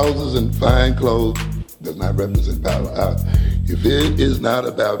your houses and fine clothes does not represent power. If it is not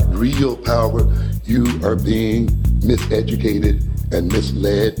about real power, you are being miseducated and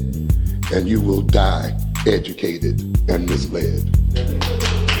misled, and you will die educated and misled.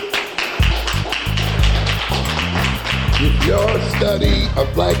 If your study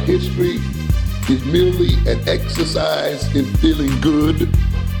of Black history is merely an exercise in feeling good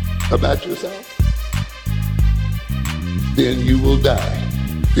about yourself, then you will die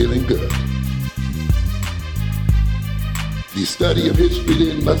feeling good. The study of history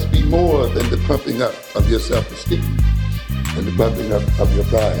then must be more than the pumping up of your self-esteem and the pumping up of your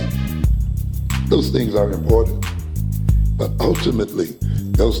pride. Those things are important, but ultimately,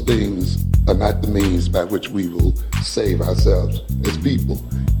 those things are not the means by which we will save ourselves as people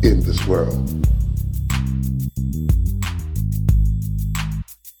in this world.